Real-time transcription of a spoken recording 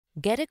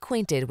Get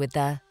acquainted with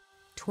the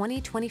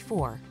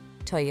 2024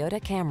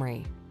 Toyota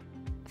Camry.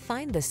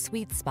 Find the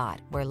sweet spot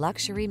where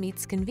luxury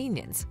meets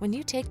convenience when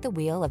you take the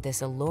wheel of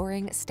this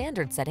alluring,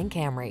 standard-setting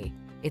Camry.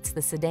 It's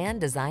the sedan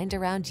designed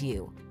around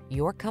you,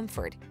 your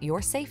comfort, your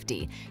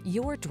safety,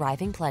 your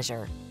driving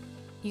pleasure.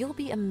 You'll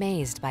be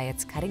amazed by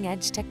its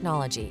cutting-edge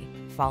technology,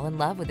 fall in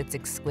love with its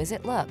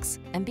exquisite looks,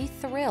 and be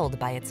thrilled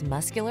by its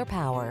muscular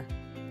power.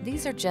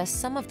 These are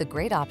just some of the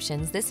great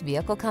options this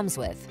vehicle comes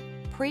with: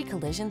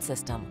 pre-collision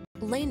system,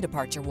 lane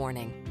departure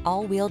warning,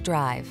 all-wheel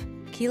drive,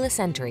 keyless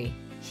entry,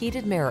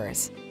 heated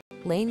mirrors,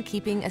 lane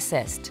keeping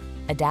assist,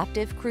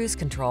 adaptive cruise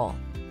control,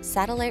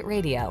 satellite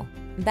radio,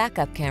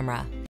 backup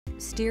camera,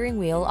 steering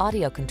wheel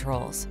audio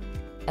controls.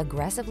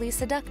 Aggressively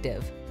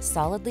seductive,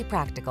 solidly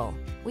practical.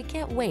 We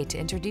can't wait to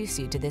introduce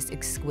you to this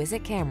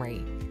exquisite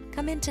Camry.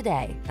 Come in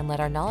today and let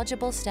our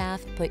knowledgeable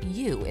staff put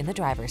you in the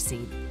driver's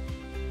seat.